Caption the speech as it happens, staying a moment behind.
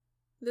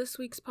This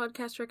week's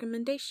podcast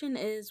recommendation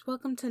is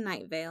Welcome to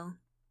Night Vale,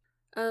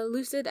 a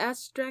lucid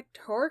abstract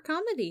horror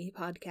comedy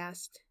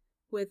podcast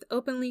with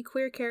openly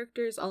queer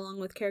characters along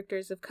with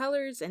characters of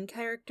colors and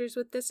characters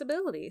with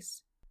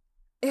disabilities.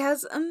 It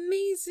has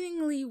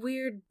amazingly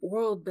weird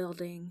world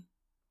building.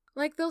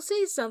 Like, they'll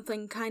say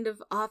something kind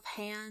of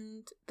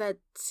offhand that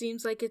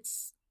seems like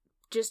it's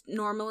just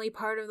normally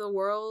part of the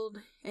world,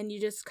 and you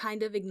just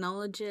kind of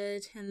acknowledge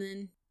it and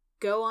then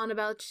go on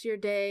about your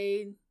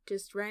day,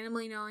 just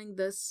randomly knowing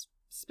this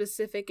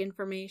specific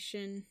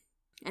information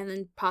and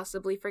then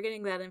possibly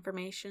forgetting that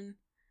information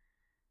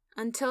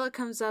until it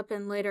comes up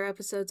in later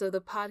episodes of the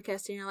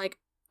podcast and you're like,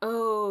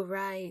 oh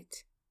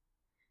right,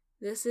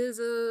 this is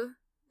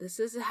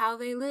how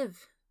they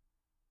live.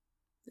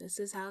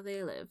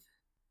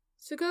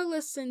 So go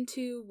listen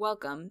to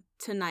Welcome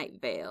to Night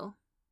Vale.